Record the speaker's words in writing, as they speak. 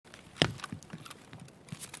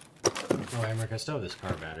Oh, Emmerich, I still have this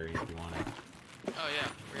car battery if you want it. Oh yeah,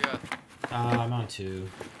 where you at? I'm on 2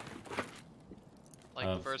 Like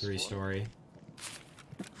of first 3-story.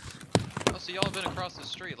 Oh, so y'all have been across the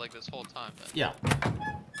street like this whole time then? Yeah.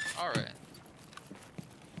 Alright.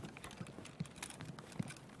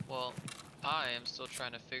 Well, I am still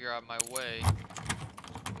trying to figure out my way.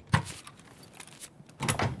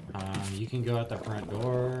 You can go out the front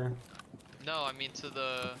door. No, I mean to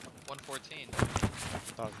the 114.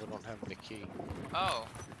 Thought we don't have the key. Oh.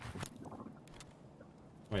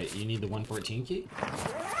 Wait, you need the 114 key? Yes,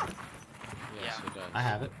 Yeah. it does. I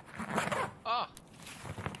have it. Oh.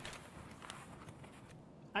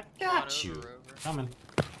 I got you. Rover. Coming.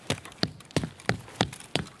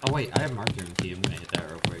 Oh wait, I have marker and key. I'm gonna hit that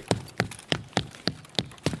real quick.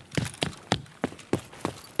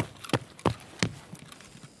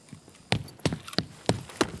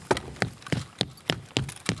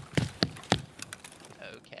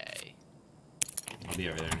 Okay. I'll be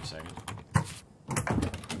over there in a second.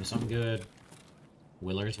 Give me something good.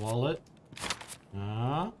 Willer's wallet.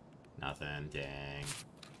 Nothing. Dang.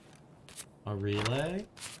 A relay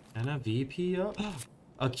and a VPO.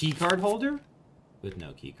 A key card holder with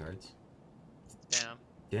no key cards. Damn.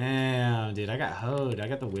 Damn, dude, I got hoed. I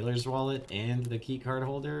got the Wheeler's wallet and the key card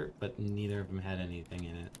holder, but neither of them had anything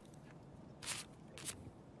in it.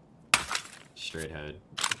 Straight hoed.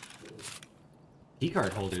 Key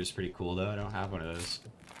card holder is pretty cool, though. I don't have one of those.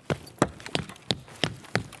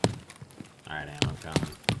 Alright, I'm coming.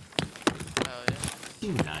 Hell yeah.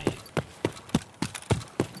 Unite.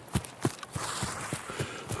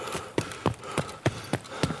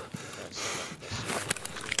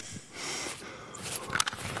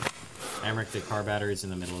 Emmerich, the car battery's in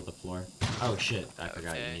the middle of the floor. Oh shit, I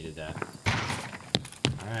forgot you needed that.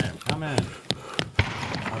 Alright, I'm coming.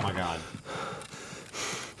 Oh my god.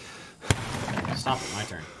 Stop it, my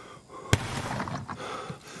turn.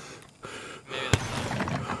 Maybe this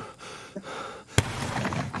time.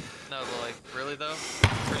 No, but like, really though?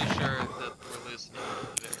 I'm pretty sure that we're losing it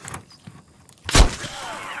at the very least.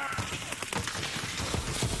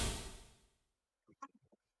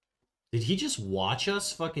 Did he just watch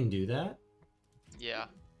us fucking do that? Yeah.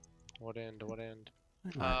 What end? What end?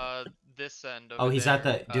 This end over Oh, he's there, at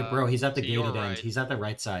the dude, bro. He's at the to your gated end. right. He's at the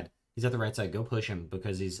right side. He's at the right side. Go push him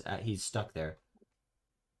because he's stuck there.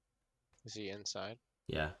 Is he inside?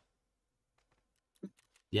 Yeah.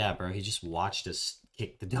 Yeah, bro. He just watched us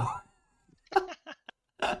kick the door.